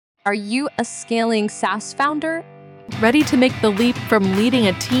Are you a scaling SaaS founder? Ready to make the leap from leading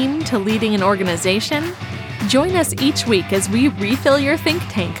a team to leading an organization? Join us each week as we refill your think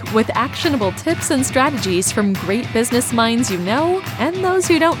tank with actionable tips and strategies from great business minds you know and those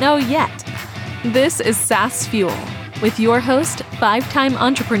you don't know yet. This is SaaS Fuel with your host, 5-time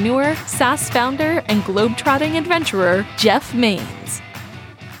entrepreneur, SaaS founder, and globetrotting adventurer, Jeff Maines.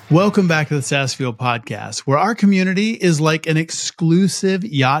 Welcome back to the SaaS Fuel Podcast, where our community is like an exclusive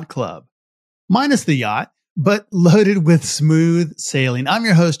yacht club, minus the yacht, but loaded with smooth sailing. I'm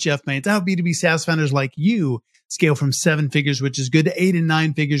your host, Jeff Maines. I help B2B SaaS founders like you scale from 7 figures, which is good, to 8 and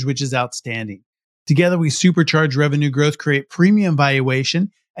 9 figures, which is outstanding. Together, we supercharge revenue growth, create premium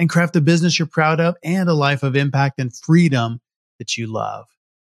valuation, and craft a business you're proud of and a life of impact and freedom that you love.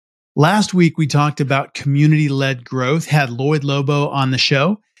 Last week, we talked about community-led growth, had Lloyed Lobo on the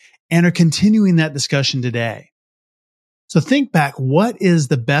show, and are continuing that discussion today. So think back, what is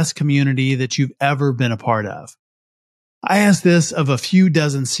the best community that you've ever been a part of? I asked this of a few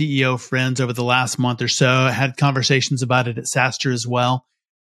dozen CEO friends over the last month or so. I had conversations about it at SaaStr as well.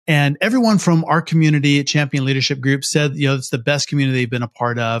 And everyone from our community at Champion Leadership Group said, it's the best community they've been a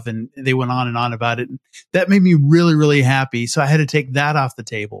part of. And they went on and on about it. And that made me really, really happy. So I had to take that off the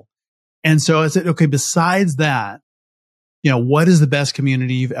table. And so I said, okay, besides that, what is the best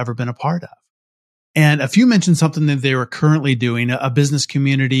community you've ever been a part of? And a few mentioned something that they were currently doing, a business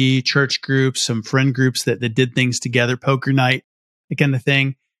community, church groups, some friend groups that did things together, poker night, that kind of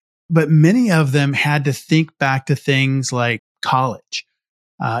thing. But many of them had to think back to things like college,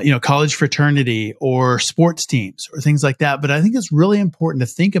 college fraternity or sports teams or things like that. But I think it's really important to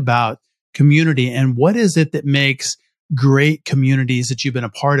think about community and what is it that makes great communities that you've been a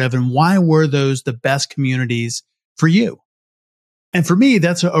part of, and why were those the best communities for you? And for me,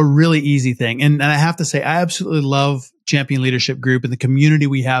 that's a really easy thing. And I have to say, I absolutely love Champion Leadership Group and the community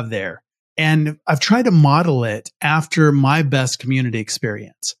we have there. And I've tried to model it after my best community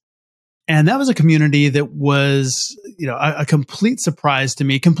experience. And that was a community that was, a complete surprise to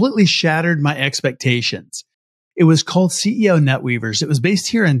me, completely shattered my expectations. It was called CEO NetWeavers. It was based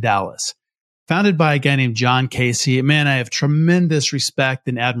here in Dallas, founded by a guy named John Casey. Man, I have tremendous respect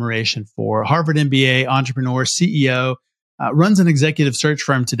and admiration for. Harvard MBA, entrepreneur, CEO, runs an executive search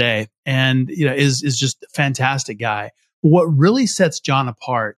firm today, and is just a fantastic guy. But what really sets John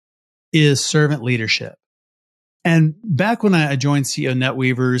apart is servant leadership. And back when I joined CEO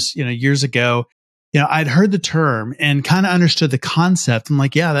NetWeavers, years ago, I'd heard the term and kind of understood the concept. I'm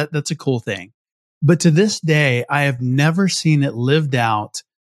like, yeah, that's a cool thing. But to this day, I have never seen it lived out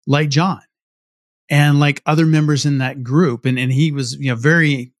like John and like other members in that group. And he was,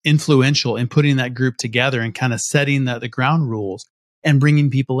 very influential in putting that group together and kind of setting the ground rules and bringing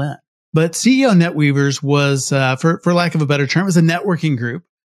people in. But CEO NetWeavers was, for lack of a better term, was a networking group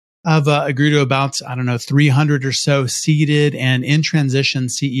of, grew to about, 300 or so seated and in transition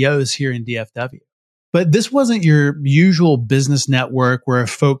CEOs here in DFW. But this wasn't your usual business network where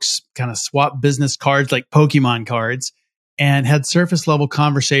folks kind of swap business cards like Pokemon cards and had surface level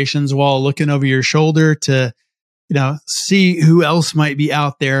conversations while looking over your shoulder to, see who else might be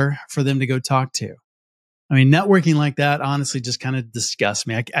out there for them to go talk to. I mean, networking like that honestly just kind of disgusts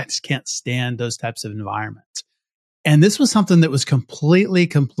me. I just can't stand those types of environments. And this was something that was completely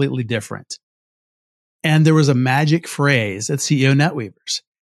different. And there was a magic phrase at CEO NetWeavers,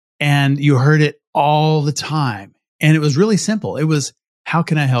 and you heard it all the time. And it was really simple. It was, how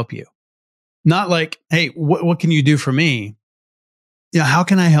can I help you? Not like, hey, what can you do for me? How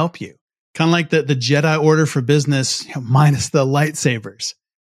can I help you? Kind of like the Jedi order for business, minus the lightsabers.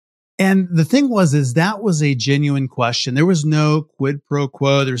 And the thing is that was a genuine question. There was no quid pro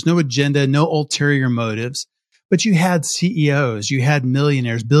quo. There was no agenda, no ulterior motives. But you had CEOs, you had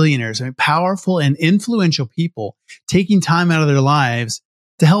millionaires, billionaires, powerful and influential people taking time out of their lives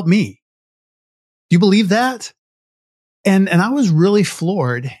to help me. Do you believe that? And I was really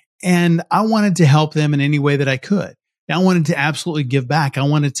floored. And I wanted to help them in any way that I could. I wanted to absolutely give back. I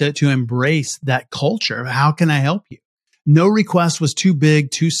wanted to embrace that culture. How can I help you? No request was too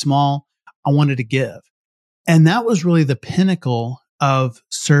big, too small. I wanted to give. And that was really the pinnacle of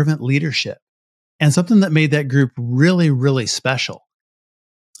servant leadership and something that made that group really, really special.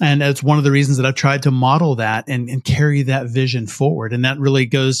 And it's one of the reasons that I've tried to model that and carry that vision forward. And that really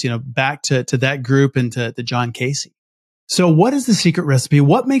goes, back to that group and to John Casey. So what is the secret recipe?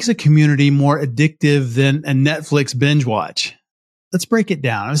 What makes a community more addictive than a Netflix binge watch? Let's break it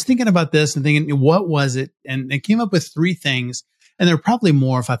down. I was thinking about this and thinking, what was it? And I came up with 3 things. And there are probably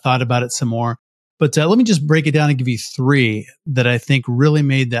more if I thought about it some more. But let me just break it down and give you 3 that I think really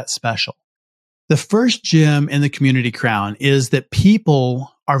made that special. The first gem in the community crown is that people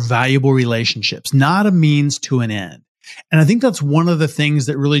are valuable relationships, not a means to an end. And I think that's one of the things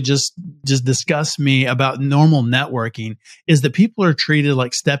that really just disgusts me about normal networking is that people are treated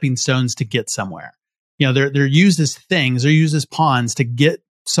like stepping stones to get somewhere. They're used as things, they're used as pawns to get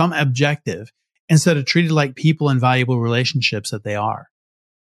some objective instead of treated like people and valuable relationships that they are.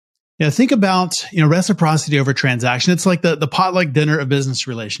 Think about, reciprocity over transaction. It's like the potluck dinner of business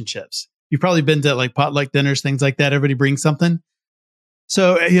relationships. You've probably been to like potluck dinners, things like that. Everybody brings something.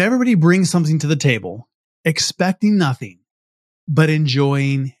 So everybody brings something to the table, expecting nothing, but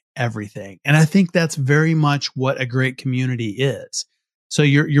enjoying everything. And I think that's very much what a great community is. So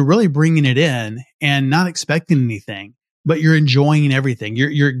you're really bringing it in and not expecting anything, but you're enjoying everything.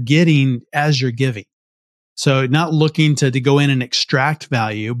 You're getting as you're giving. So not looking to go in and extract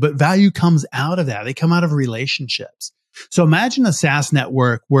value, but value comes out of that. They come out of relationships. So imagine a SaaS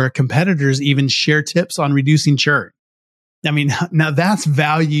network where competitors even share tips on reducing churn. I mean, now that's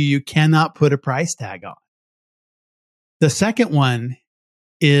value you cannot put a price tag on. The second one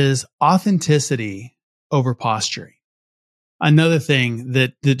is authenticity over posturing. Another thing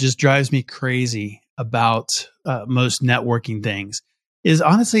that just drives me crazy about most networking things is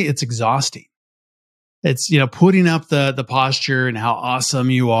honestly, it's exhausting. It's, putting up the posture and how awesome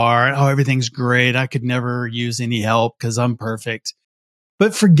you are. Oh, everything's great. I could never use any help because I'm perfect.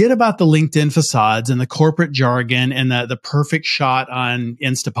 But forget about the LinkedIn facades and the corporate jargon and the perfect shot on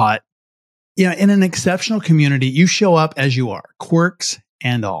Instapot. In an exceptional community, you show up as you are, quirks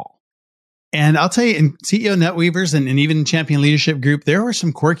and all. And I'll tell you, in CEO NetWeavers and even Champion Leadership Group, there were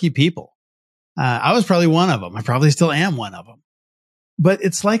some quirky people. I was probably one of them. I probably still am one of them. But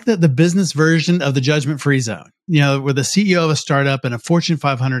it's like the business version of the judgment-free zone, where the CEO of a startup and a Fortune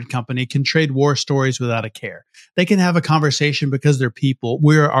 500 company can trade war stories without a care. They can have a conversation because they're people.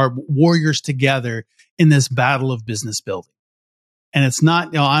 We are warriors together in this battle of business building. And it's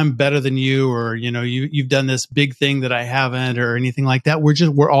not, I'm better than you, or, you've done this big thing that I haven't, or anything like that.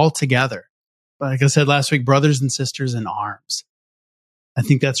 We're all together. But like I said last week, brothers and sisters in arms. I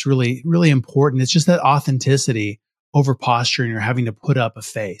think that's really, really important. It's just that authenticity over posturing or having to put up a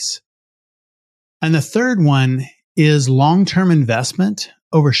face. And the third one is long-term investment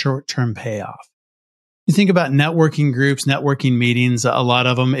over short-term payoff. You think about networking groups, networking meetings, a lot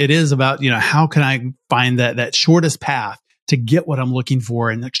of them, it is about, how can I find that shortest path to get what I'm looking for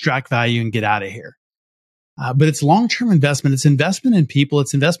and extract value and get out of here. But it's long-term investment. It's investment in people.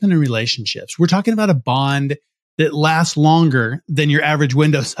 It's investment in relationships. We're talking about a bond that lasts longer than your average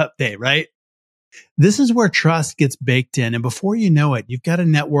Windows update, right? This is where trust gets baked in. And before you know it, you've got a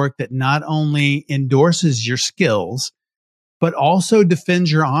network that not only endorses your skills, but also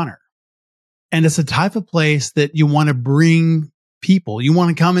defends your honor. And it's a type of place that you want to bring people. You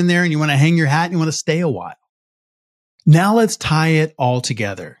want to come in there and you want to hang your hat and you want to stay a while. Now let's tie it all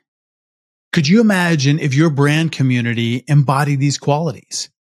together. Could you imagine if your brand community embodied these qualities?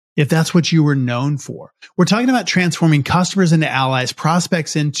 If that's what you were known for. We're talking about transforming customers into allies,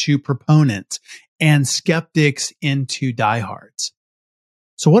 prospects into proponents, and skeptics into diehards.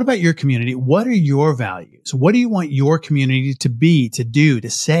 So what about your community? What are your values? What do you want your community to be, to do, to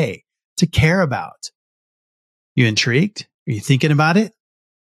say, to care about? You intrigued? Are you thinking about it?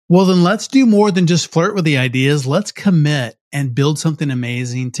 Well, then let's do more than just flirt with the ideas. Let's commit and build something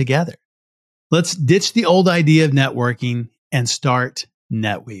amazing together. Let's ditch the old idea of networking and start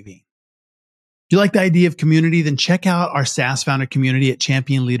NetWeaving. If you like the idea of community, then check out our SaaS founder community at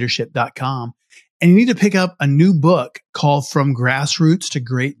championleadership.com. And you need to pick up a new book called From Grassroots to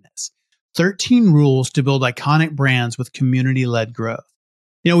Greatness, 13 Rules to Build Iconic Brands with Community-Led Growth.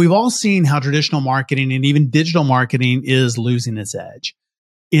 We've all seen how traditional marketing and even digital marketing is losing its edge.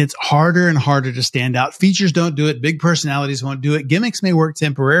 It's harder and harder to stand out. Features don't do it. Big personalities won't do it. Gimmicks may work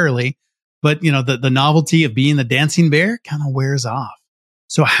temporarily, but the novelty of being the dancing bear kind of wears off.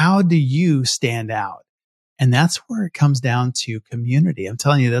 So how do you stand out? And that's where it comes down to community. I'm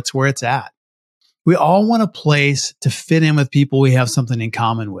telling you, that's where it's at. We all want a place to fit in with people we have something in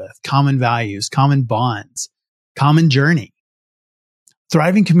common with, common values, common bonds, common journey.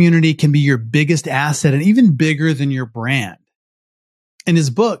 Thriving community can be your biggest asset and even bigger than your brand. In his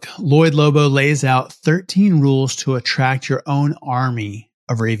book, Lloyed Lobo lays out 13 rules to attract your own army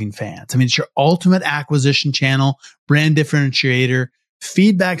of raving fans. I mean, it's your ultimate acquisition channel, brand differentiator,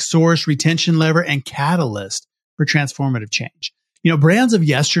 feedback source, retention lever, and catalyst for transformative change. Brands of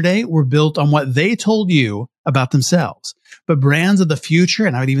yesterday were built on what they told you about themselves, but brands of the future,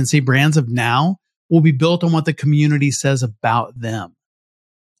 and I would even say brands of now, will be built on what the community says about them.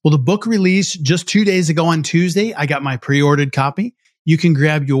 Well, the book released just 2 days ago on Tuesday. I got my pre-ordered copy. You can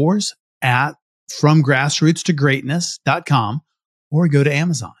grab yours at fromgrassrootstogreatness.com or go to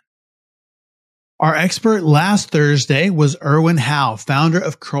Amazon. Our expert last Thursday was Erwin Howe, founder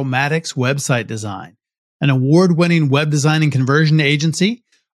of Chromatics Website Design, an award-winning web design and conversion agency.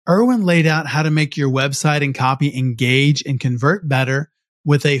 Erwin laid out how to make your website and copy engage and convert better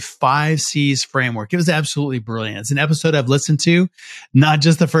with a 5 C's framework. It was absolutely brilliant. It's an episode I've listened to, not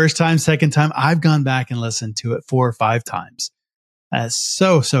just the first time, second time. I've gone back and listened to it 4 or 5 times.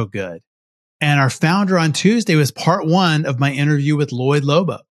 So good. And our founder on Tuesday was part 1 of my interview with Lloyed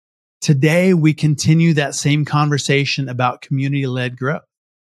Lobo. Today, we continue that same conversation about community-led growth.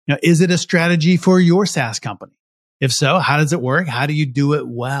 Now, is it a strategy for your SaaS company? If so, how does it work? How do you do it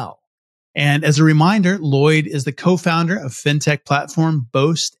well? And as a reminder, Lloyd is the co-founder of fintech platform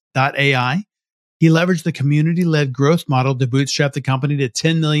Boast.ai. He leveraged the community-led growth model to bootstrap the company to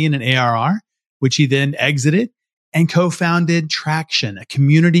 10 million in ARR, which he then exited, and co-founded Traction, a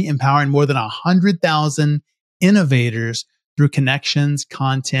community empowering more than 100,000 innovators through connections,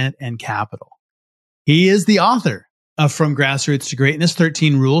 content, and capital. He is the author of From Grassroots to Greatness,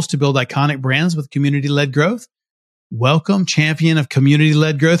 13 Rules to Build Iconic Brands with Community-Led Growth. Welcome, champion of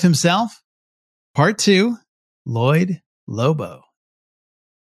community-led growth himself, part 2, Lloyed Lobo.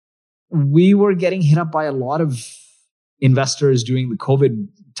 We were getting hit up by a lot of investors during the COVID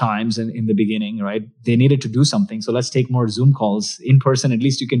times and in the beginning, right? They needed to do something. So let's take more Zoom calls. In person, at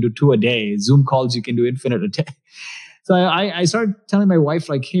least you can do 2 a day. Zoom calls, you can do infinite a day. So I started telling my wife,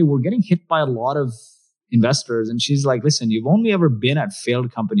 like, hey, we're getting hit by a lot of investors. And she's like, listen, you've only ever been at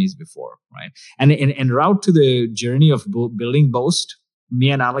failed companies before, right? And en route to the journey of building Boast, me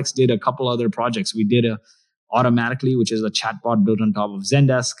and Alex did a couple other projects. We did Automatically, which is a chatbot built on top of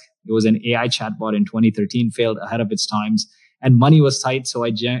Zendesk. It was an AI chatbot in 2013, failed ahead of its times. And money was tight, so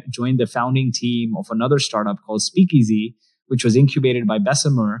I joined the founding team of another startup called Speakeasy, which was incubated by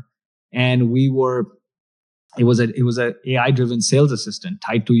Bessemer. And it was a AI-driven sales assistant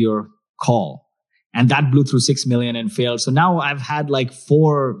tied to your call. And that blew through 6 million and failed. So now I've had like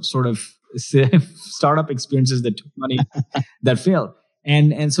 4 sort of startup experiences that took money that failed.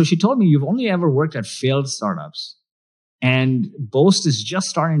 And so she told me, you've only ever worked at failed startups. And Boast is just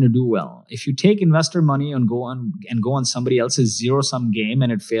starting to do well. If you take investor money and go on somebody else's zero-sum game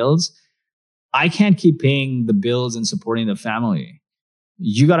and it fails, I can't keep paying the bills and supporting the family.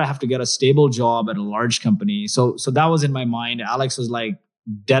 You gotta have to get a stable job at a large company. So that was in my mind. Alex was like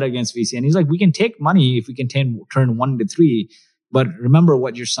dead against VC, and he's like, we can take money if we can turn 1 to 3, but remember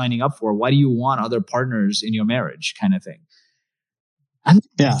what you're signing up for. Why do you want other partners in your marriage, kind of thing? And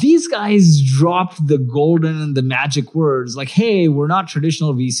these guys dropped the golden and the magic words like, hey, we're not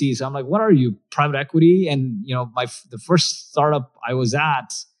traditional VC. So I'm like, what are you, private equity? And the first startup I was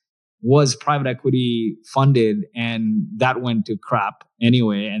at was private equity funded, and that went to crap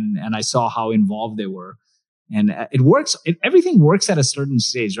anyway. And I saw how involved they were. And it works. Everything works at a certain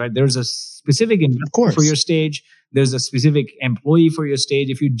stage, right? There's a specific investor for your stage. There's a specific employee for your stage.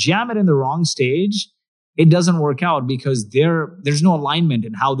 If you jam it in the wrong stage, it doesn't work out because there's no alignment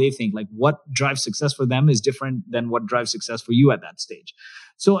in how they think. Like what drives success for them is different than what drives success for you at that stage.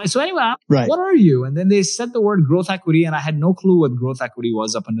 So anyway, right. What are you? And then they said the word growth equity, and I had no clue what growth equity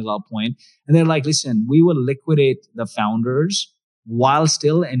was up until that point. And they're like, listen, we will liquidate the founders while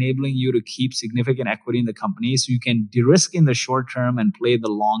still enabling you to keep significant equity in the company so you can de-risk in the short term and play the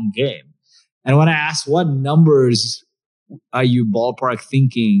long game. And when I asked what numbers are you ballpark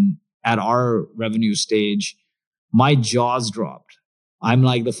thinking at our revenue stage, my jaws dropped. I'm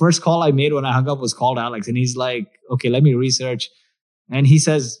like, the first call I made when I hung up was called Alex, and he's like, okay, let me research. And he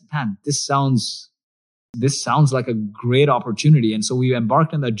says, man, this sounds like a great opportunity. And so we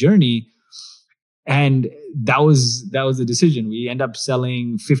embarked on that journey, and that was the decision. We end up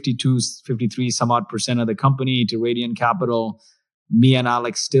selling 53 some odd % of the company to Radiant Capital. Me and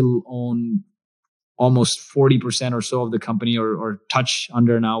Alex still own almost 40% or so of the company, or touch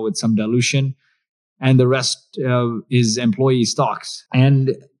under now with some dilution. And the rest is employee stocks.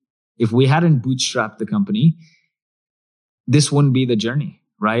 And if we hadn't bootstrapped the company, this wouldn't be the journey,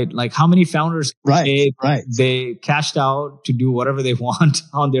 right? Like how many founders, they cashed out to do whatever they want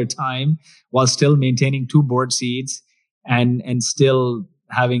on their time while still maintaining 2 board seats and still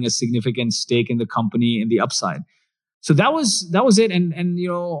having a significant stake in the company in the upside. So that was it. And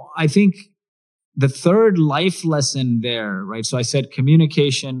I think the third life lesson there, right? So I said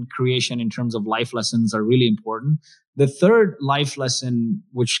communication, creation in terms of life lessons are really important. The third life lesson,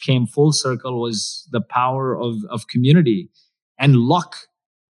 which came full circle, was the power of community and luck.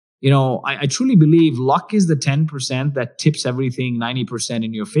 I truly believe luck is the 10% that tips everything 90%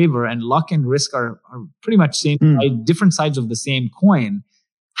 in your favor. And luck and risk are pretty much different sides of the same coin.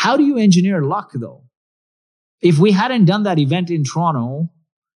 How do you engineer luck though? If we hadn't done that event in Toronto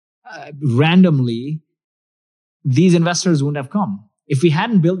randomly, these investors wouldn't have come. If we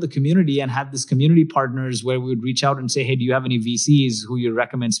hadn't built the community and had this community partners where we would reach out and say, hey, do you have any VCs who you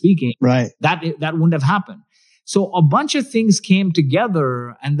recommend speaking? Right. That wouldn't have happened. So a bunch of things came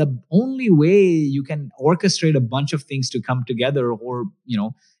together, and the only way you can orchestrate a bunch of things to come together or,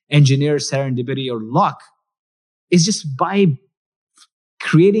 engineer serendipity or luck is just by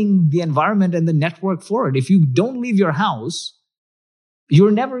creating the environment and the network for it. If you don't leave your house,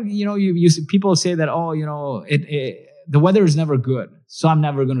 you're never, you people say that, the weather is never good, so I'm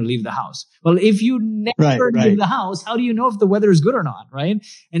never going to leave the house. Well, if you never leave the house, how do you know if the weather is good or not, right?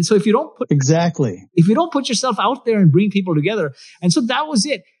 And so if you don't put yourself out there and bring people together, and so that was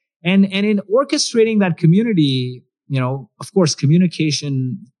it. And in orchestrating that community, of course,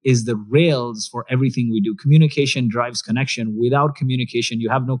 communication is the rails for everything we do. Communication drives connection. Without communication, you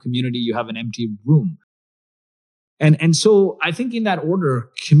have no community. You have an empty room. And so I think in that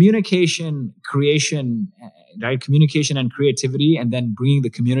order, communication, creation, right? Communication and creativity, and then bringing the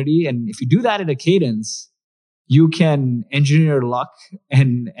community. And if you do that at a cadence, you can engineer luck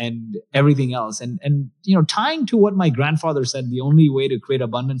and everything else. And tying to what my grandfather said, the only way to create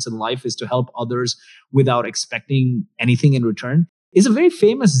abundance in life is to help others without expecting anything in return, is a very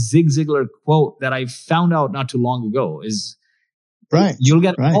famous Zig Ziglar quote that I found out not too long ago. Is right. You'll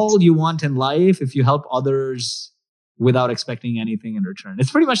get all you want in life if you help others without expecting anything in return. It's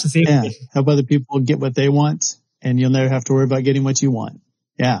pretty much the same thing. Help other people get what they want, and you'll never have to worry about getting what you want.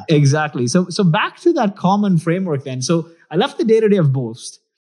 Yeah. Exactly. So back to that common framework then. So I left the day-to-day of Boast.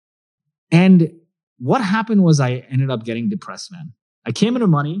 And what happened was I ended up getting depressed, man. I came into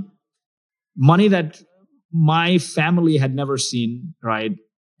money that my family had never seen, right?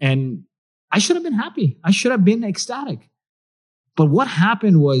 And I should have been happy. I should have been ecstatic. But what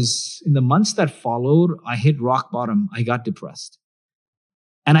happened was in the months that followed, I hit rock bottom. I got depressed.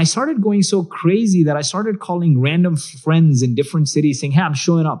 And I started going so crazy that I started calling random friends in different cities saying, hey, I'm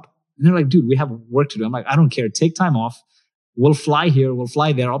showing up. And they're like, dude, we have work to do. I'm like, I don't care. Take time off. We'll fly here. We'll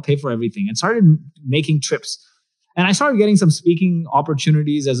fly there. I'll pay for everything. And started making trips. And I started getting some speaking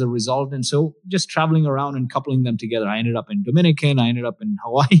opportunities as a result. And so just traveling around and coupling them together. I ended up in Dominican. I ended up in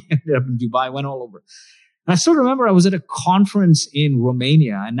Hawaii. I ended up in Dubai. Went all over. And I still remember I was at a conference in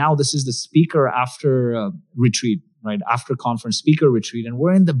Romania. And now this is the speaker after retreat, right? After conference speaker retreat. And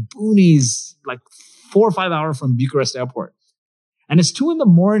we're in the boonies, like 4 or 5 hours from Bucharest airport. And it's 2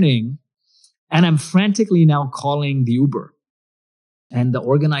 a.m. and I'm frantically now calling the Uber. And the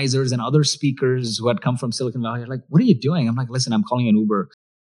organizers and other speakers who had come from Silicon Valley are like, what are you doing? I'm like, listen, I'm calling an Uber.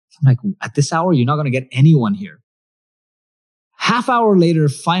 I'm like, at this hour, you're not going to get anyone here. Half hour later,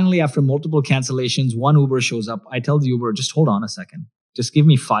 finally, after multiple cancellations, one Uber shows up. I tell the Uber, just hold on a second. Just give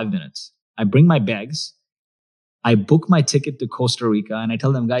me 5 minutes. I bring my bags. I book my ticket to Costa Rica and I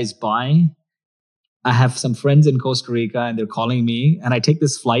tell them, guys, bye. I have some friends in Costa Rica and they're calling me. And I take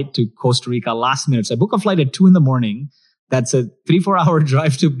this flight to Costa Rica last minute. So I book a flight at 2 a.m. That's a 3-4 hour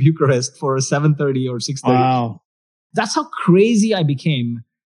drive to Bucharest for 7:30 or 6:30. Wow. That's how crazy I became.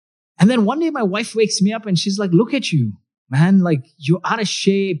 And then one day my wife wakes me up and she's like, look at you, man. Like, you're out of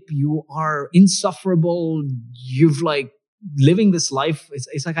shape. You are insufferable. You've like living this life.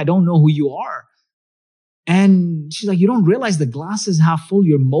 It's like, I don't know who you are. And she's like, you don't realize the glass is half full.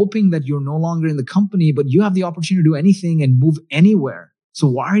 You're moping that you're no longer in the company, but you have the opportunity to do anything and move anywhere. So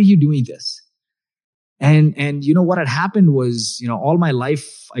why are you doing this? And you know what had happened was, all my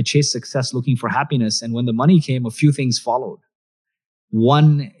life, I chased success looking for happiness. And when the money came, a few things followed.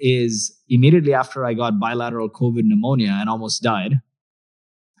 One is immediately after I got bilateral COVID pneumonia and almost died.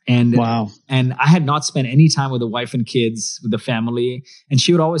 And, wow. And I had not spent any time with the wife and kids, with the family. And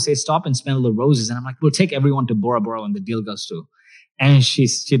she would always say, stop and smell the roses. And I'm like, we'll take everyone to Bora Bora when the deal goes through. And she'd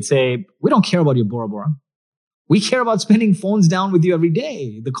say, we don't care about your Bora Bora. We care about spending phones down with you every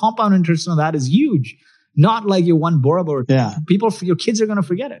day. The compound interest on that is huge. Not like your one Bora Bora. Yeah. Your kids are going to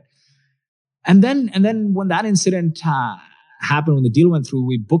forget it. And then when that incident happened, when the deal went through,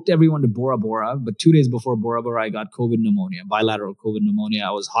 we booked everyone to Bora Bora. But 2 days before Bora Bora, I got COVID pneumonia, bilateral COVID pneumonia.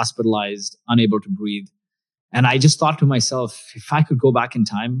 I was hospitalized, unable to breathe. And I just thought to myself, if I could go back in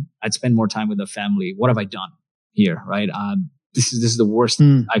time, I'd spend more time with the family. What have I done here, right? This is the worst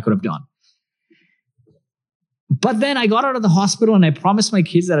I could have done. But then I got out of the hospital and I promised my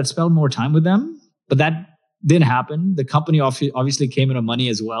kids that I'd spend more time with them. But that didn't happen. The company obviously came into money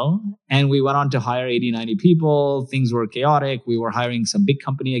as well. And we went on to hire 80, 90 people. Things were chaotic. We were hiring some big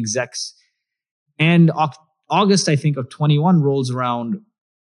company execs. And August, I think, of 21 rolls around.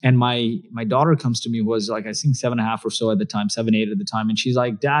 And my daughter comes to me, who was like, I think 7.5 or so at the time, 7, 8 at the time. And she's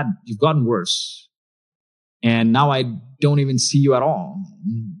like, Dad, you've gotten worse. And now I don't even see you at all.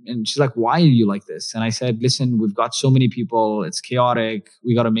 And she's like, why are you like this? And I said, listen, we've got so many people. It's chaotic.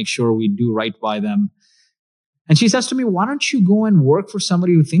 We got to make sure we do right by them. And she says to me, why don't you go and work for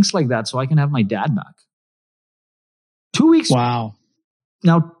somebody who thinks like that so I can have my dad back? 2 weeks. Wow.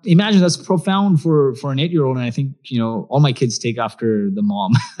 Now, imagine that's profound for an 8-year-old. And I think, all my kids take after the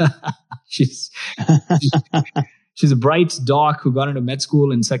mom. She's a bright doc who got into med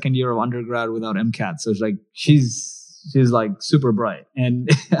school in second year of undergrad without MCAT. So it's like, she's like super bright. And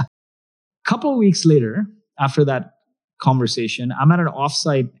a couple of weeks later, after that conversation, I'm at an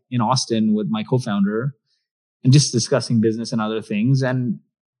offsite in Austin with my co-founder and just discussing business and other things. And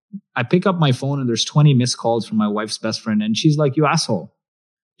I pick up my phone and there's 20 missed calls from my wife's best friend. And she's like, you asshole.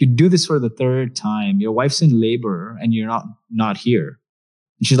 You do this for the third time. Your wife's in labor and you're not here.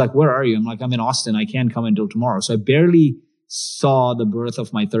 And she's like, where are you? I'm like, I'm in Austin. I can't come until tomorrow. So I barely saw the birth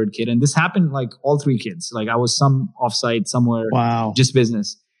of my third kid. And this happened like all 3 kids. Like I was some offsite somewhere. Wow. Just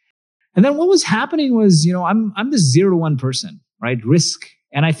business. And then what was happening was, I'm this 0 to 1 person, right? Risk.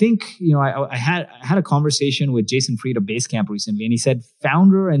 And I think, I had a conversation with Jason Fried of Basecamp recently, and he said,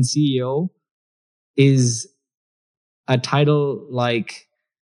 founder and CEO is a title like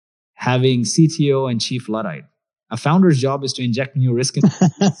having CTO and chief Luddite. A founder's job is to inject new risk in.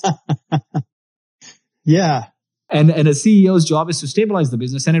 Yeah. And a CEO's job is to stabilize the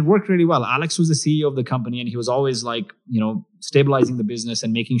business. And it worked really well. Alex was the CEO of the company, and he was always like, stabilizing the business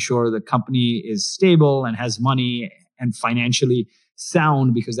and making sure the company is stable and has money and financially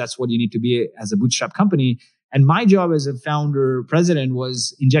sound, because that's what you need to be as a bootstrap company. And my job as a founder president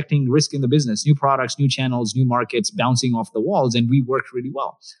was injecting risk in the business, new products, new channels, new markets, bouncing off the walls. And we worked really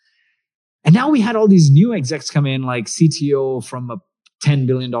well. And now we had all these new execs come in, like CTO from a $10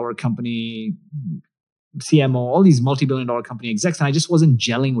 billion company, CMO, all these multi-billion-dollar company execs. And I just wasn't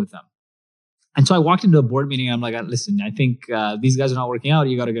gelling with them. And so I walked into a board meeting. I'm like, listen, I think these guys are not working out.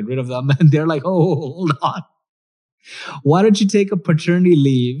 You got to get rid of them. And they're like, oh, hold on. Why don't you take a paternity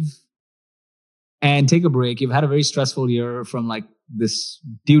leave and take a break? You've had a very stressful year, from like this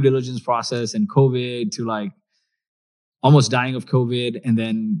due diligence process and COVID to like almost dying of COVID. And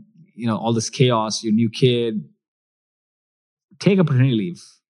then, all this chaos, your new kid. Take a paternity leave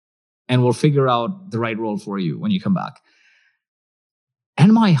and we'll figure out the right role for you when you come back.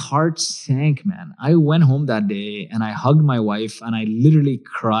 And my heart sank, man. I went home that day and I hugged my wife and I literally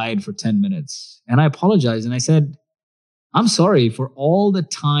cried for 10 minutes. And I apologized and I said, I'm sorry for all the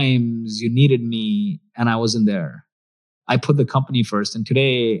times you needed me and I wasn't there. I put the company first, and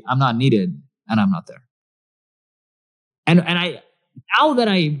today I'm not needed and I'm not there. And I, now that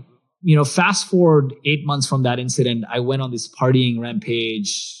I, fast forward 8 months from that incident, I went on this partying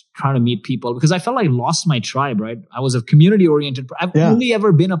rampage, trying to meet people, because I felt like I lost my tribe, right? I was a community oriented. I've only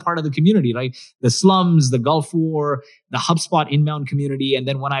ever been a part of the community, right? The slums, the Gulf War, the HubSpot inbound community. And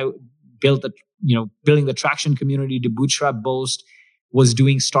then when I built building the traction community to bootstrap Boast, was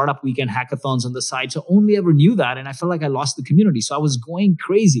doing startup weekend hackathons on the side. So only ever knew that. And I felt like I lost the community. So I was going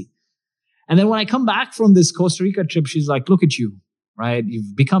crazy. And then when I come back from this Costa Rica trip, she's like, look at you, right?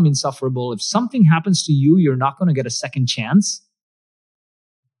 You've become insufferable. If something happens to you, you're not going to get a second chance,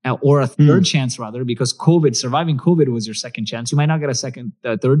 or a third chance rather, because surviving COVID was your second chance. You might not get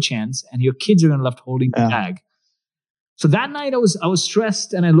a third chance, and your kids are going to be left holding the bag. So that night I was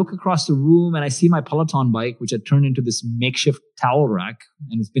stressed, and I look across the room and I see my Peloton bike, which had turned into this makeshift towel rack,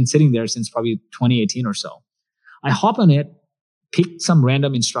 and it's been sitting there since probably 2018 or so. I hop on it, pick some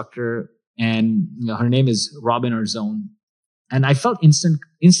random instructor, and her name is Robin Arzone. And I felt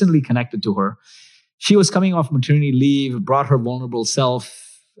instantly connected to her. She was coming off maternity leave, brought her vulnerable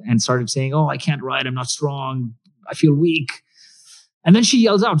self, and started saying, oh, I can't ride. I'm not strong. I feel weak. And then she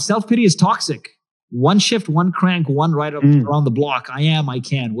yells out, self-pity is toxic. One shift, one crank, one ride up around the block. I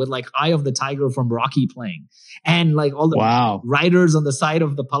can, with like Eye of the Tiger from Rocky playing. And like all the riders on the side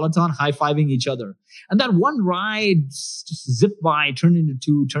of the Peloton high-fiving each other. And that one ride just zipped by, turned into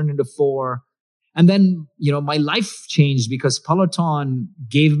 2, turned into 4. And then, my life changed because Peloton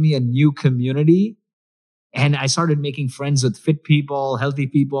gave me a new community. And I started making friends with fit people, healthy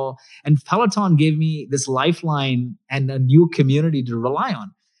people. And Peloton gave me this lifeline and a new community to rely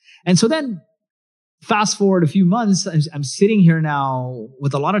on. And so then fast forward a few months, I'm sitting here now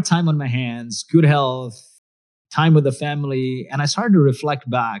with a lot of time on my hands, good health, time with the family. And I started to reflect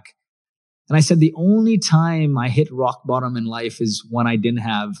back. And I said, the only time I hit rock bottom in life is when I didn't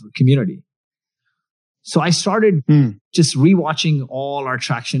have a community. So I started just rewatching all our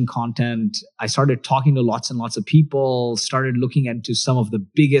traction content. I started talking to lots and lots of people, started looking into some of the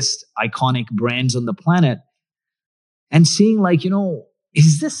biggest iconic brands on the planet and seeing like,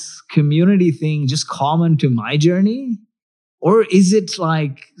 is this community thing just common to my journey? Or is it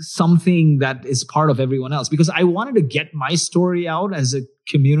like something that is part of everyone else? Because I wanted to get my story out as a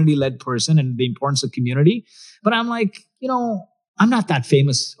community-led person and the importance of community. But I'm like, I'm not that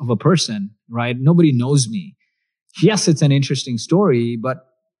famous of a person, right? Nobody knows me. Yes, it's an interesting story, but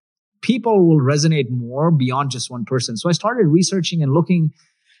people will resonate more beyond just one person. So I started researching and looking,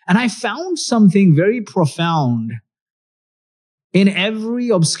 and I found something very profound in every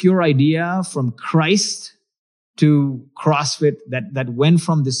obscure idea from Christ to CrossFit that went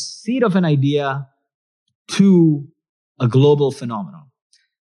from the seed of an idea to a global phenomenon.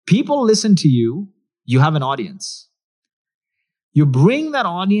 People listen to you, you have an audience. You bring that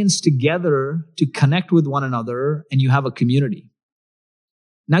audience together to connect with one another, and you have a community.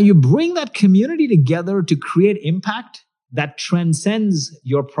 Now you bring that community together to create impact that transcends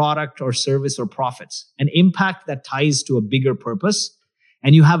your product or service or profits, an impact that ties to a bigger purpose,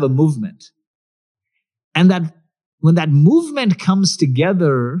 and you have a movement. And that when that movement comes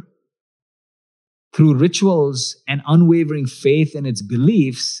together through rituals and unwavering faith in its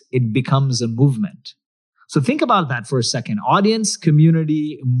beliefs, it becomes a movement. So think about that for a second. Audience,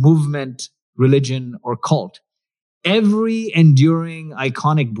 community, movement, religion, or cult. Every enduring,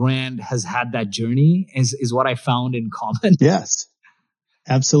 iconic brand has had that journey, is what I found in common. Yes,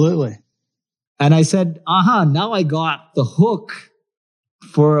 absolutely. And I said, now I got the hook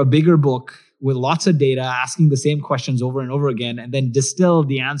for a bigger book with lots of data, asking the same questions over and over again, and then distill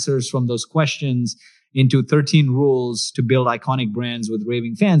the answers from those questions into 13 rules to build iconic brands with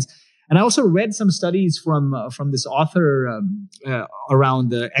raving fans. And I also read some studies from this author around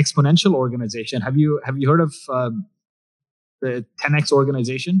the exponential organization. Have you heard of the 10X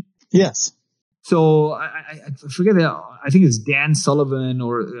organization? Yes. So I forget I think it's Dan Sullivan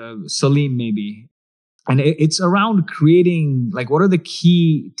or Salim maybe. And it's around creating, like, what are the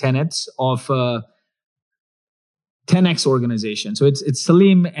key tenets of 10X organization? So it's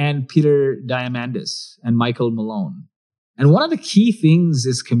Salim and Peter Diamandis and Michael Malone. And one of the key things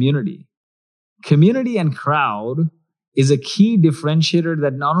is community. Community and crowd is a key differentiator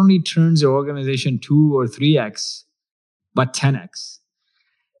that not only turns your organization 2 or 3X, but 10X.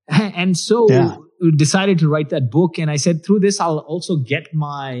 And so we decided to write that book. And I said, through this, I'll also get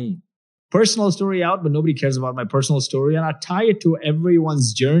my personal story out, but nobody cares about my personal story. And I tie it to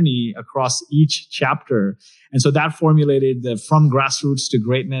everyone's journey across each chapter. And so that formulated the From Grassroots to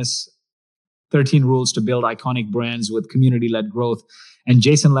Greatness, 13 Rules to Build Iconic Brands with Community-Led Growth. And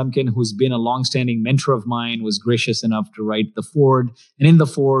Jason Lemkin, who's been a longstanding mentor of mine, was gracious enough to write the foreword. And in the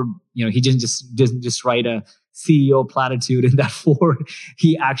foreword, he didn't just write a CEO platitude in that foreword.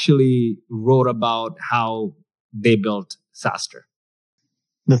 He actually wrote about how they built SaaSter.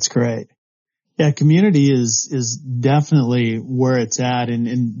 That's great. Yeah, community is definitely where it's at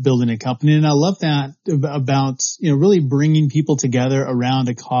in building a company. And I love that about, really bringing people together around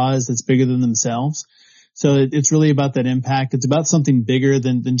a cause that's bigger than themselves. So it's really about that impact. It's about something bigger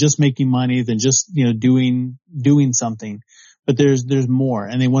than just making money, than just, doing something. But there's more,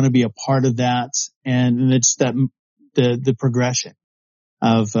 and they want to be a part of that. And it's that the progression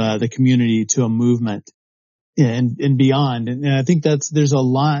of the community to a movement and beyond. And I think there's a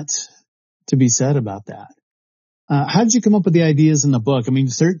lot to be said about that. How did you come up with the ideas in the book? I mean,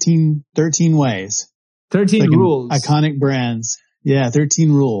 13 ways. 13 rules. Iconic brands. Yeah,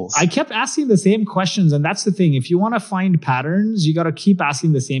 13 rules. I kept asking the same questions, and that's the thing. If you want to find patterns, you got to keep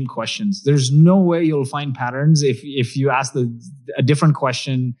asking the same questions. There's no way you'll find patterns if you ask a different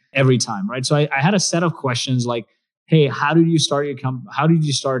question every time, right? So I had a set of questions like, hey, how did you start how did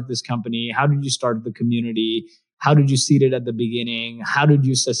you start this company? How did you start the community? How did you seed it at the beginning? How did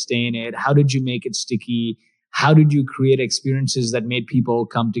you sustain it? How did you make it sticky? How did you create experiences that made people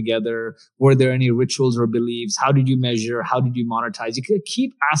come together? Were there any rituals or beliefs? How did you measure? How did you monetize? You could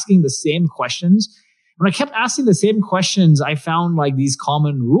keep asking the same questions. When I kept asking the same questions, I found like these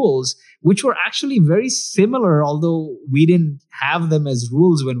common rules, which were actually very similar, although we didn't have them as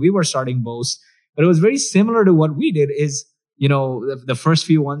rules when we were starting Boast. But it was very similar to what we did is, the first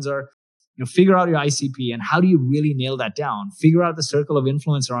few ones are, figure out your ICP and how do you really nail that down? Figure out the circle of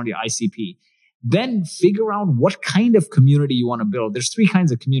influence around your ICP. Then figure out what kind of community you want to build. There's 3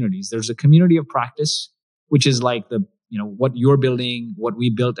 kinds of communities. There's a community of practice, which is like what you're building, what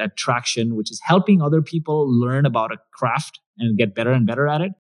we built at Traction, which is helping other people learn about a craft and get better and better at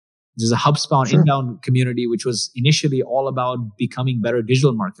it. There's a HubSpot inbound community, which was initially all about becoming better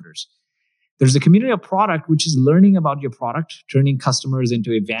digital marketers. There's a community of product, which is learning about your product, turning customers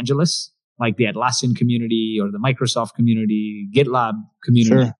into evangelists, like the Atlassian community or the Microsoft community, GitLab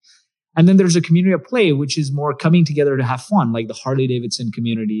community. Sure. And then there's a community of play, which is more coming together to have fun, like the Harley Davidson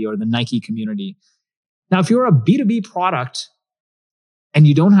community or the Nike community. Now, if you're a B2B product and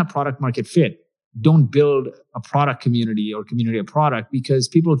you don't have product market fit, don't build a product community or community of product, because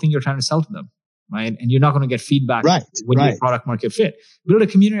people think you're trying to sell to them, right? And you're not going to get feedback when you have product market fit. Build a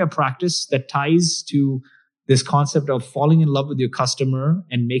community of practice that ties to this concept of falling in love with your customer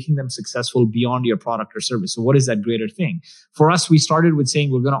and making them successful beyond your product or service. So what is that greater thing? For us, we started with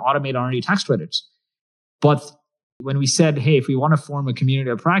saying we're going to automate R&D tax credits. But when we said, hey, if we want to form a community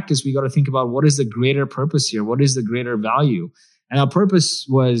of practice, we got to think about what is the greater purpose here? What is the greater value? And our purpose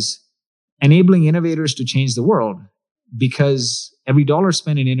was enabling innovators to change the world, because every dollar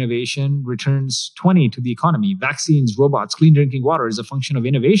spent in innovation returns 20 to the economy. Vaccines, robots, clean drinking water is a function of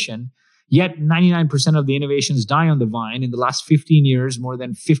innovation. Yet 99% of the innovations die on the vine. In the last 15 years, more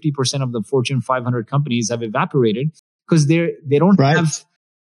than 50% of the Fortune 500 companies have evaporated because they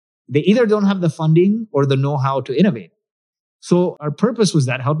either don't have the funding or the know-how to innovate. So our purpose was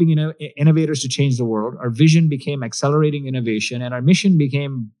that, helping innovators to change the world. Our vision became accelerating innovation, and our mission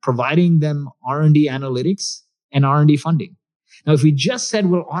became providing them R&D analytics and R&D funding. Now, if we just said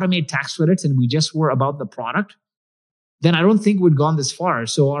we'll automate tax credits and we just were about the product, then I don't think we'd gone this far.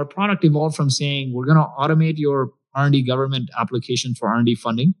 So our product evolved from saying we're going to automate your R&D government application for R&D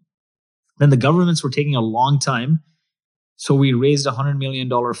funding. Then the governments were taking a long time. So we raised a $100 million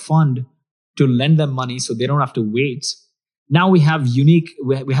fund to lend them money so they don't have to wait. Now we have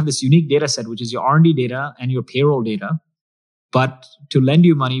this unique data set, which is your R&D data and your payroll data. But to lend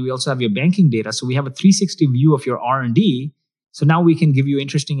you money, we also have your banking data. So we have a 360 view of your R&D. So now we can give you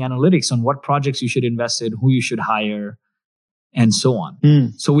interesting analytics on what projects you should invest in, who you should hire, and so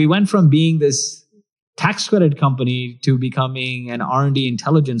on. So we went from being this tax credit company to becoming an R&D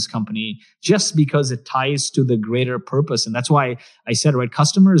intelligence company, just because it ties to the greater purpose. And that's why I said, right,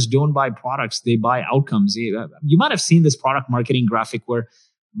 customers don't buy products, they buy outcomes. You might have seen this product marketing graphic where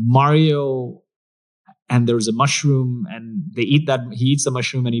Mario, and there's a mushroom, and he eats the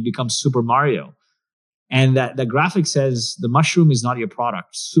mushroom and he becomes Super Mario. And that the graphic says the mushroom is not your product.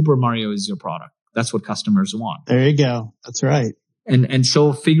 Super Mario is your product. That's what customers want. There you go. That's right. And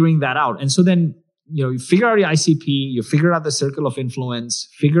so figuring that out. And so then, you figure out your ICP, you figure out the circle of influence,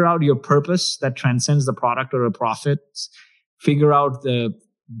 figure out your purpose that transcends the product or a profit, figure out the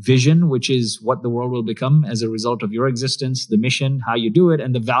vision, which is what the world will become as a result of your existence, the mission, how you do it,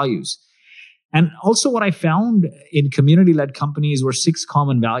 and the values. And also what I found in community-led companies were 6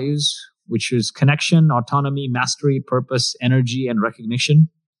 common values, which is connection, autonomy, mastery, purpose, energy, and recognition.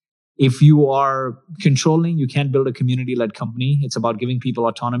 If you are controlling, you can't build a community-led company. It's about giving people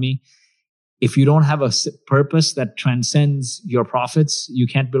autonomy. If you don't have a purpose that transcends your profits, you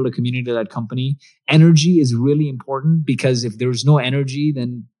can't build a community-led company. Energy is really important, because if there's no energy,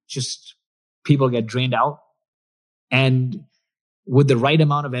 then just people get drained out. And with the right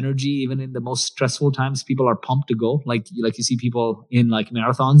amount of energy, even in the most stressful times, people are pumped to go. Like you see people in like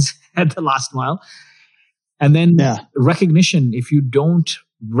marathons at the last mile. And then recognition. If you don't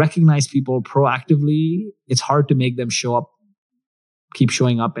recognize people proactively, it's hard to make them keep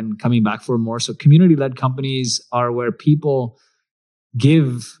showing up and coming back for more. So community-led companies are where people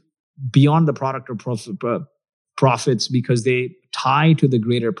give beyond the product or profits, because they tie to the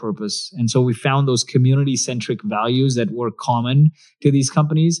greater purpose. And so we found those community-centric values that were common to these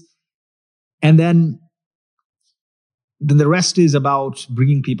companies. And then the rest is about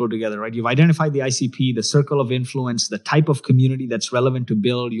bringing people together, right? You've identified the ICP, the circle of influence, the type of community that's relevant to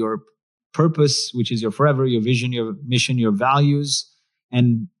build your purpose, which is your forever, your vision, your mission, your values,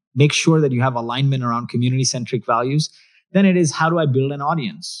 and make sure that you have alignment around community-centric values. Then it is, how do I build an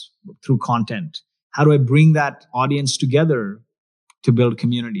audience through content? How do I bring that audience together to build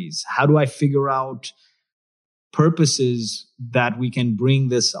communities? How do I figure out purposes that we can bring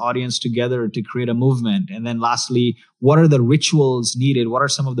this audience together to create a movement? And then lastly, what are the rituals needed? What are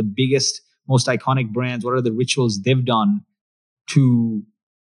some of the biggest, most iconic brands? What are the rituals they've done to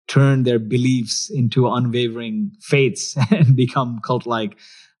turn their beliefs into unwavering faiths and become cult-like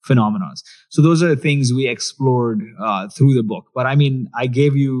phenomena? So those are the things we explored through the book. But I mean, I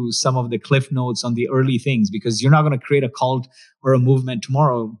gave you some of the cliff notes on the early things, because you're not going to create a cult or a movement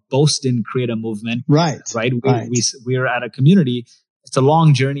tomorrow. Boast didn't create a movement. Right. We're at a community. It's a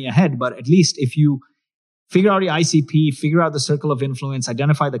long journey ahead, but at least if you figure out your ICP, figure out the circle of influence,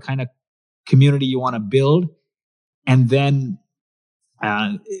 identify the kind of community you want to build, and then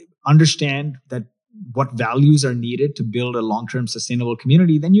understand that what values are needed to build a long-term sustainable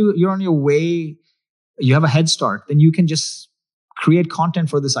community, then you're on your way. You have a head start. Then you can just create content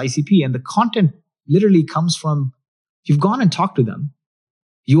for this ICP. And the content literally comes from, you've gone and talked to them.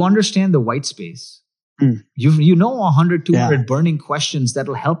 You understand the white space. You know 100, 200 burning questions that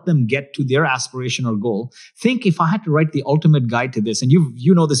will help them get to their aspiration or goal. Think, if I had to write the ultimate guide to this, and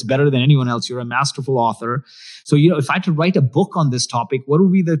you know this better than anyone else, you're a masterful author. So, if I had to write a book on this topic, what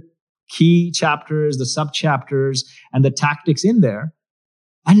would be the key chapters, the sub chapters, and the tactics in there?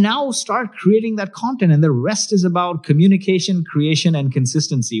 And now start creating that content. And the rest is about communication, creation, and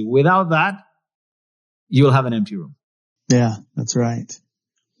consistency. Without that, you'll have an empty room. Yeah, that's right.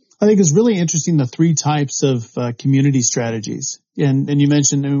 I think it's really interesting, the 3 types of community strategies. And you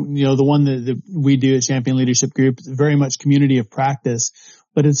mentioned, the one that we do at Champion Leadership Group, very much community of practice,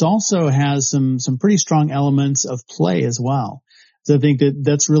 but it's also has some pretty strong elements of play as well. So I think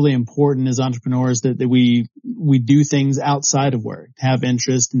that's really important as entrepreneurs, that we do things outside of work, have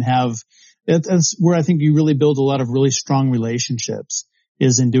interest, and that's where I think you really build a lot of really strong relationships,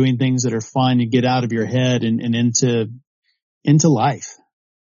 is in doing things that are fun. You get out of your head and into life.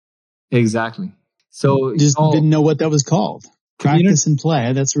 Exactly. So just didn't know what that was called. Practice and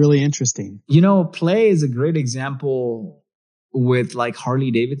play. That's really interesting. Play is a great example with like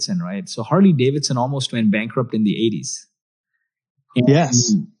Harley Davidson, right? So Harley Davidson almost went bankrupt in the 80s. And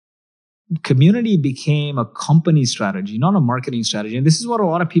yes. Community became a company strategy, not a marketing strategy. And this is what a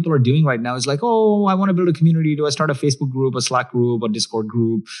lot of people are doing right now. Is like, oh, I want to build a community. Do I start a Facebook group, a Slack group, a Discord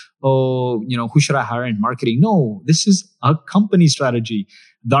group? Oh, who should I hire in marketing? No, this is a company strategy.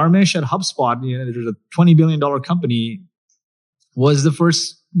 Dharmesh at HubSpot, there's a $20 billion company, was the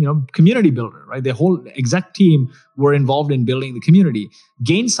first, community builder, right? The whole exec team were involved in building the community.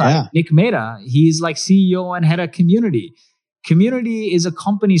 Gainsight, Nick Mehta, he's like CEO and head of community. Community is a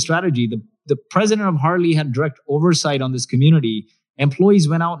company strategy. The president of Harley had direct oversight on this community. Employees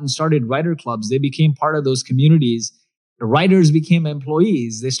went out and started writer clubs. They became part of those communities. The writers became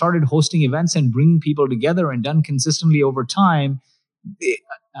employees. They started hosting events and bringing people together, and done consistently over time.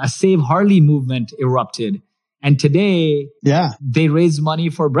 A Save Harley movement erupted. And today, they raise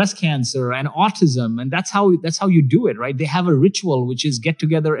money for breast cancer and autism. And that's how you do it, right? They have a ritual, which is get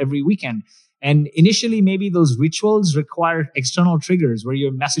together every weekend. And initially, maybe those rituals require external triggers where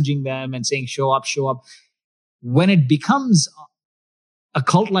you're messaging them and saying, show up, show up. When it becomes a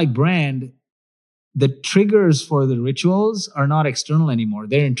cult-like brand, the triggers for the rituals are not external anymore.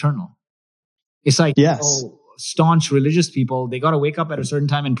 They're internal. It's like, staunch religious people, they got to wake up at a certain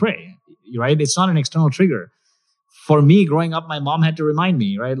time and pray, right? It's not an external trigger. For me, growing up, my mom had to remind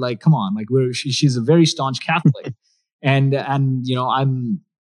me, right? Like, come on, like she's a very staunch Catholic. and I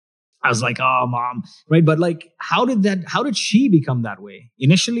was like, oh, mom, right? But like, how did she become that way?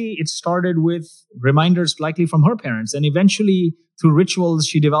 Initially, it started with reminders likely from her parents. And eventually, through rituals,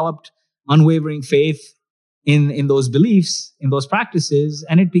 she developed unwavering faith in those beliefs, in those practices.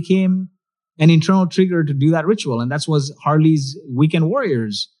 And it became an internal trigger to do that ritual. And that was Harley's Weekend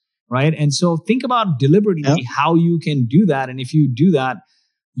Warriors, right? And so think about deliberately how you can do that. And if you do that,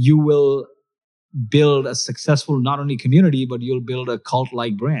 you will build a successful, not only community, but you'll build a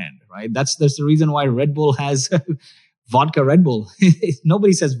cult-like brand, right? That's the reason why Red Bull has vodka Red Bull.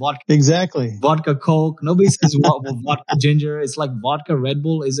 Nobody says vodka. Exactly. Vodka Coke. Nobody says vodka ginger. It's like vodka Red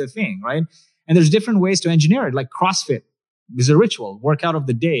Bull is a thing, right? And there's different ways to engineer it, like CrossFit. Is a ritual, workout of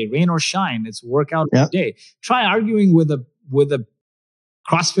the day, rain or shine. It's workout of the day. Try arguing with a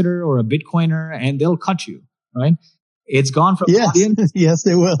CrossFitter or a Bitcoiner, and they'll cut you, right? It's gone from audience. Yes,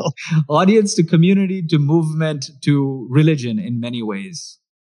 they will. Audience to community to movement to religion in many ways.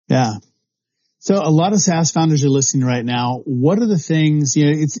 Yeah. So a lot of SaaS founders are listening right now. What are the things,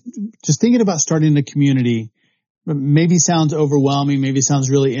 it's just thinking about starting a community, maybe sounds overwhelming, maybe sounds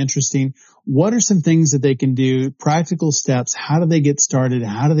really interesting. What are some things that they can do? Practical steps. How do they get started?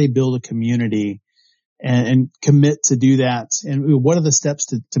 How do they build a community and commit to do that? And what are the steps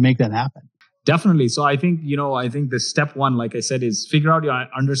to make that happen? Definitely. So I think the step one, like I said, is figure out your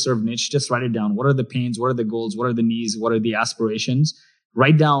underserved niche. Just write it down. What are the pains? What are the goals? What are the needs? What are the aspirations?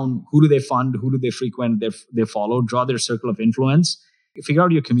 Write down who do they fund? Who do they frequent? They follow. Draw their circle of influence. Figure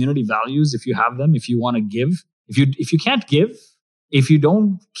out your community values if you have them. If you want to give. If you can't give, if you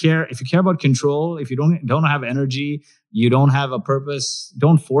don't care, if you care about control, if you don't have energy, you don't have a purpose,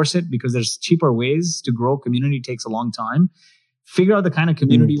 don't force it, because there's cheaper ways to grow. Community takes a long time. Figure out the kind of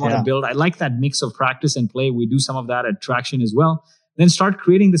community you want to build. I like that mix of practice and play. We do some of that at Traction as well. Then start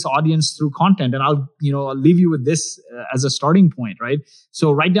creating this audience through content. And I'll leave you with this as a starting point, right?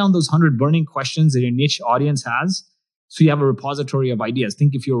 So write down those 100 burning questions that your niche audience has. So you have a repository of ideas.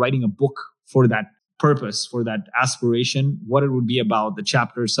 Think if you're writing a book for that purpose, for that aspiration, what it would be about, the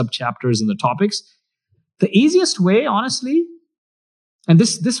chapters, sub-chapters, and the topics. The easiest way, honestly, and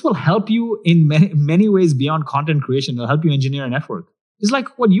this will help you in many ways beyond content creation. It'll help you engineer a network. It's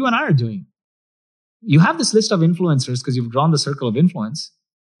like what you and I are doing. You have this list of influencers because you've drawn the circle of influence.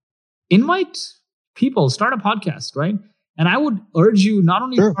 Invite people, start a podcast, right? And I would urge you not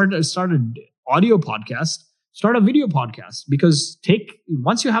only start an audio podcast, start a video podcast, because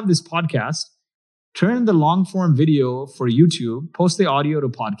once you have this podcast, turn the long form video for YouTube, post the audio to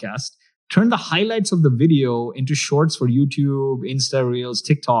podcast, turn the highlights of the video into shorts for YouTube, Insta Reels,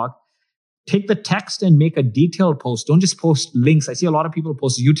 TikTok. Take the text and make a detailed post. Don't just post links. I see a lot of people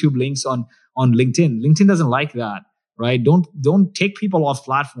post YouTube links on LinkedIn. LinkedIn doesn't like that, right? Don't take people off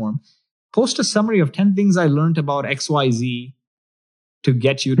platform. Post a summary of 10 things I learned about XYZ to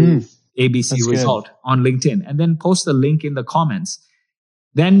get you to ABC result on LinkedIn, and then post the link in the comments.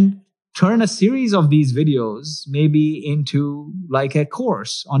 Then turn a series of these videos maybe into like a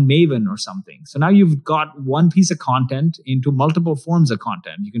course on Maven or something. So now you've got one piece of content into multiple forms of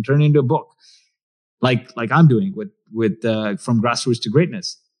content. You can turn it into a book, like I'm doing with From Grassroots to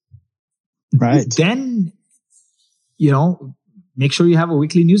Greatness. Right. Then, make sure you have a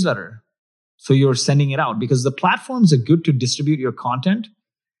weekly newsletter. So you're sending it out, because the platforms are good to distribute your content.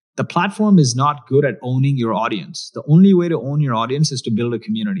 The platform is not good at owning your audience. The only way to own your audience is to build a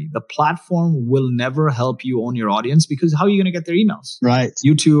community. The platform will never help you own your audience, because how are you going to get their emails? Right.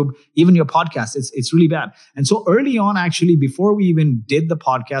 YouTube, even your podcast, it's really bad. And so early on, actually, before we even did the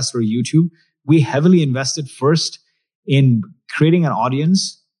podcast or YouTube, we heavily invested first in creating an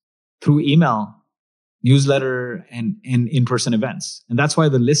audience through email, newsletter, and in-person events. And that's why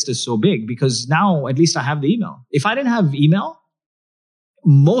the list is so big, because now at least I have the email. If I didn't have email,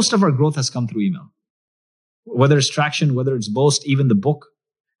 most of our growth has come through email, whether it's Traction, whether it's Boast, even the book,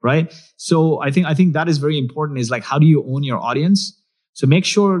 right? So I think that is very important, is like, how do you own your audience? So make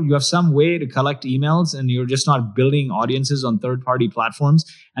sure you have some way to collect emails and you're just not building audiences on third-party platforms.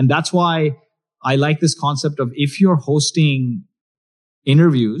 And that's why I like this concept of, if you're hosting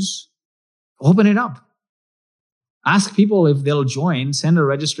interviews, open it up. Ask people if they'll join, send a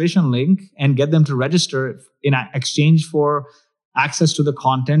registration link and get them to register in exchange for access to the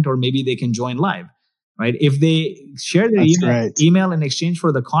content, or maybe they can join live, right? If they share their email in exchange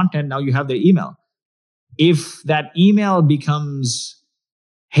for the content, now you have their email. If that email becomes,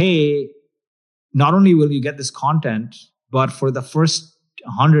 hey, not only will you get this content, but for the first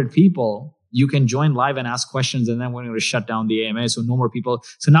 100 people, you can join live and ask questions, and then we're going to shut down the AMA, so no more people.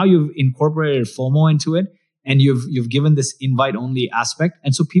 So now you've incorporated FOMO into it, and you've given this invite-only aspect.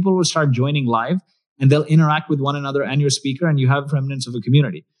 And so people will start joining live, and they'll interact with one another and your speaker, and you have remnants of a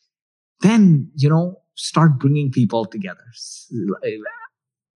community. Then, start bringing people together.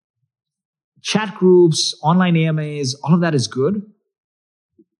 Chat groups, online AMAs, all of that is good.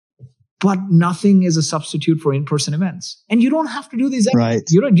 But nothing is a substitute for in-person events. And you don't have to do these. Right.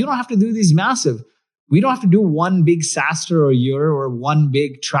 You don't have to do these massive. We don't have to do one big SaaSter a year, or one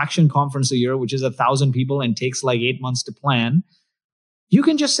big Traction conference a year, which is 1,000 people and takes like 8 months to plan. You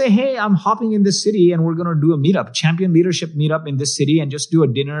can just say, hey, I'm hopping in this city and we're going to do a meetup, champion leadership meetup in this city, and just do a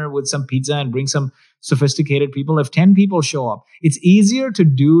dinner with some pizza and bring some sophisticated people. If 10 people show up, it's easier to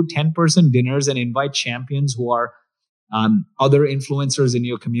do 10-person dinners and invite champions who are other influencers in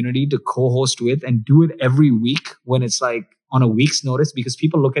your community to co-host with, and do it every week when it's like on a week's notice, because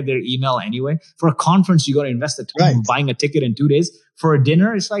people look at their email anyway. For a conference, you got to invest the time of buying a ticket in 2 days. For a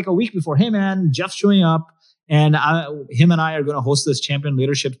dinner, it's like a week before. Hey man, Jeff's showing up, and him and I are going to host this champion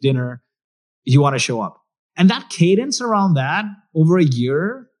leadership dinner. You want to show up? And that cadence around that over a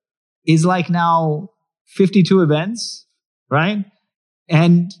year is like now 52 events, right?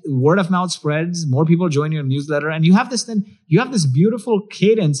 And word of mouth spreads, more people join your newsletter. And you have this beautiful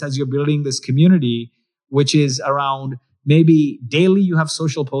cadence as you're building this community, which is around, maybe daily you have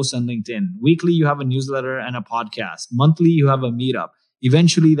social posts on LinkedIn. Weekly you have a newsletter and a podcast. Monthly you have a meetup.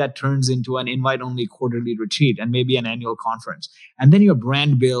 Eventually that turns into an invite-only quarterly retreat and maybe an annual conference. And then your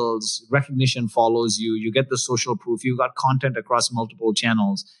brand builds, recognition follows you, you get the social proof, you got content across multiple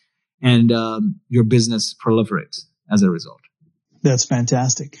channels, and your business proliferates as a result. That's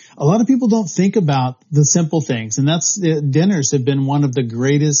fantastic. A lot of people don't think about the simple things, and that's dinners have been one of the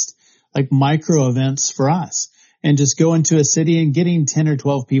greatest like micro events for us. And just going to a city and getting 10 or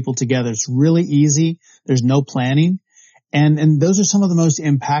 12 people together. It's really easy. There's no planning. And those are some of the most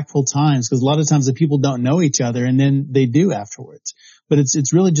impactful times, because a lot of times the people don't know each other, and then they do afterwards. But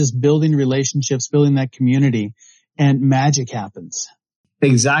it's really just building relationships, building that community, and magic happens.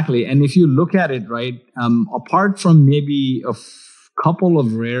 Exactly. And if you look at it, right, apart from maybe couple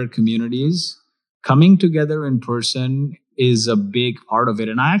of rare communities, coming together in person is a big part of it.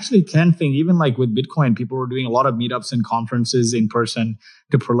 And I actually can think, even like with Bitcoin, people were doing a lot of meetups and conferences in person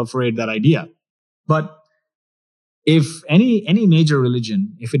to proliferate that idea. But if any major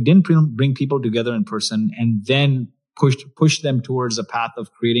religion, if it didn't bring people together in person and then push them towards a path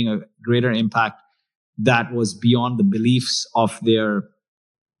of creating a greater impact that was beyond the beliefs of their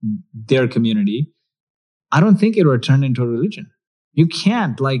community, I don't think it would turn into a religion. You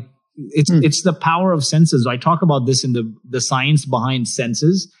can't, like, it's the power of senses. I talk about this in the science behind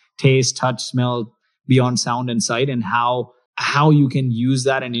senses: taste, touch, smell, beyond sound and sight, and how you can use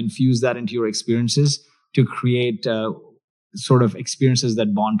that and infuse that into your experiences to create sort of experiences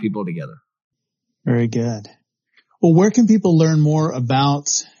that bond people together. Very good. Well, where can people learn more about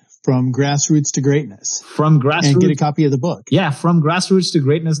From Grassroots to Greatness? From Grassroots. And get a copy of the book. Yeah, from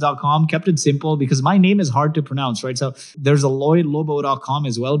grassrootstogreatness.com. Kept it simple because my name is hard to pronounce, right? So there's a LloydLobo.com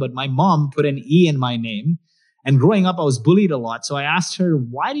as well, but my mom put an E in my name. And growing up, I was bullied a lot. So I asked her,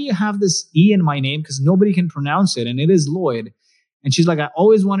 why do you have this E in my name? Because nobody can pronounce it. And it is Lloyd. And she's like, I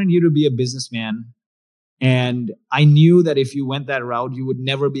always wanted you to be a businessman. And I knew that if you went that route, you would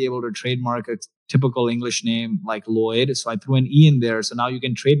never be able to trademark a typical English name like Lloyd. So I threw an E in there. So now you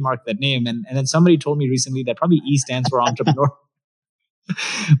can trademark that name. And then somebody told me recently that probably E stands for entrepreneur.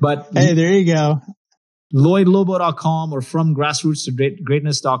 But hey, there you go. LloydLobo.com or from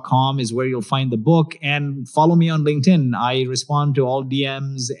grassrootstogreatness.com is where you'll find the book. And follow me on LinkedIn. I respond to all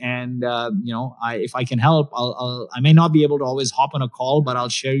DMs, and if I can help, I may not be able to always hop on a call, but I'll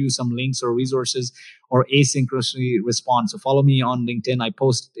share you some links or resources or asynchronously respond. So follow me on LinkedIn. I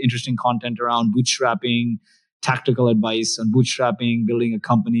post interesting content around bootstrapping, tactical advice on bootstrapping, building a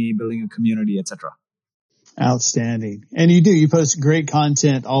company, building a community, etc. Outstanding. And you post great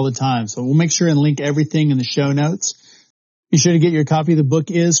content all the time. So we'll make sure and link everything in the show notes. Be sure to get your copy. The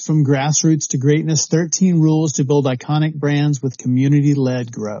book is From Grassroots to Greatness, 13 Rules to Build Iconic Brands with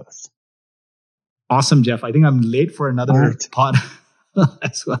Community-Led Growth. Awesome, Jeff. I think I'm late for another pod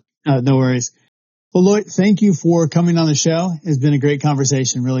as well. No worries. Well, Lloyd, thank you for coming on the show. It's been a great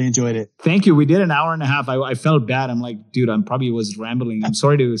conversation. Really enjoyed it. Thank you. We did an hour and a half. I felt bad. I'm like, dude, I probably was rambling. I'm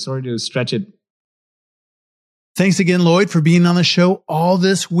sorry to stretch it. Thanks again, Lloyd, for being on the show all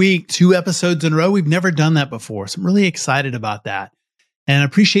this week. 2 episodes in a row. We've never done that before. So I'm really excited about that. And I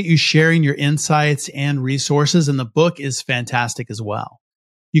appreciate you sharing your insights and resources. And the book is fantastic as well.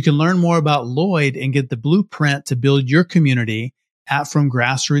 You can learn more about Lloyd and get the blueprint to build your community at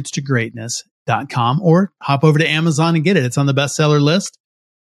FromGrassrootsToGreatness.com, or hop over to Amazon and get it. It's on the bestseller list.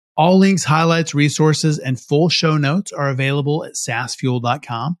 All links, highlights, resources, and full show notes are available at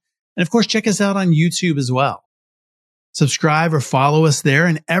SaaSfuel.com. And of course, check us out on YouTube as well. Subscribe or follow us there,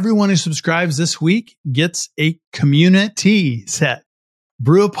 and everyone who subscribes this week gets a community set.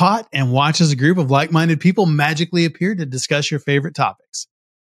 Brew a pot and watch as a group of like-minded people magically appear to discuss your favorite topics.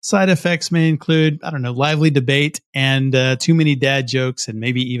 Side effects may include, lively debate and too many dad jokes and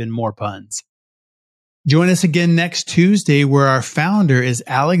maybe even more puns. Join us again next Tuesday, where our founder is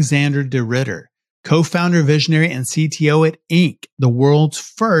Alexander de Ritter, co-founder, visionary, and CTO at Inc., the world's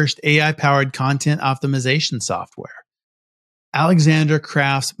first AI-powered content optimization software. Alexander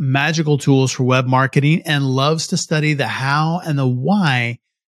crafts magical tools for web marketing and loves to study the how and the why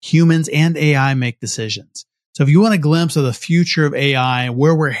humans and AI make decisions. So if you want a glimpse of the future of AI,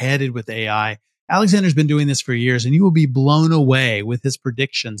 where we're headed with AI, Alexander's been doing this for years, and you will be blown away with his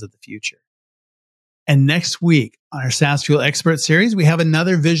predictions of the future. And next week on our SaaS Fuel Expert Series, we have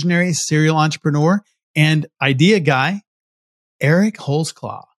another visionary serial entrepreneur and idea guy, Eric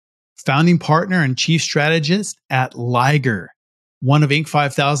Holzclaw, founding partner and chief strategist at Liger, one of Inc.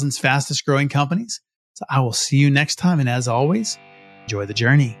 5000's fastest growing companies. So I will see you next time. And as always, enjoy the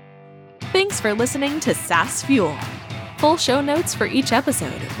journey. Thanks for listening to SaaS Fuel. Full show notes for each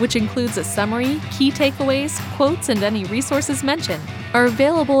episode, which includes a summary, key takeaways, quotes, and any resources mentioned, are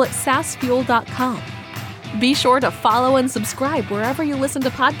available at SaaSfuel.com. Be sure to follow and subscribe wherever you listen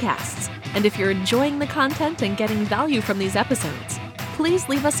to podcasts. And if you're enjoying the content and getting value from these episodes, please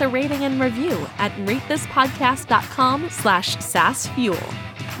leave us a rating and review at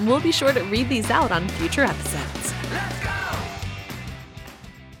ratethispodcast.com/SaaSfuel. We'll be sure to read these out on future episodes.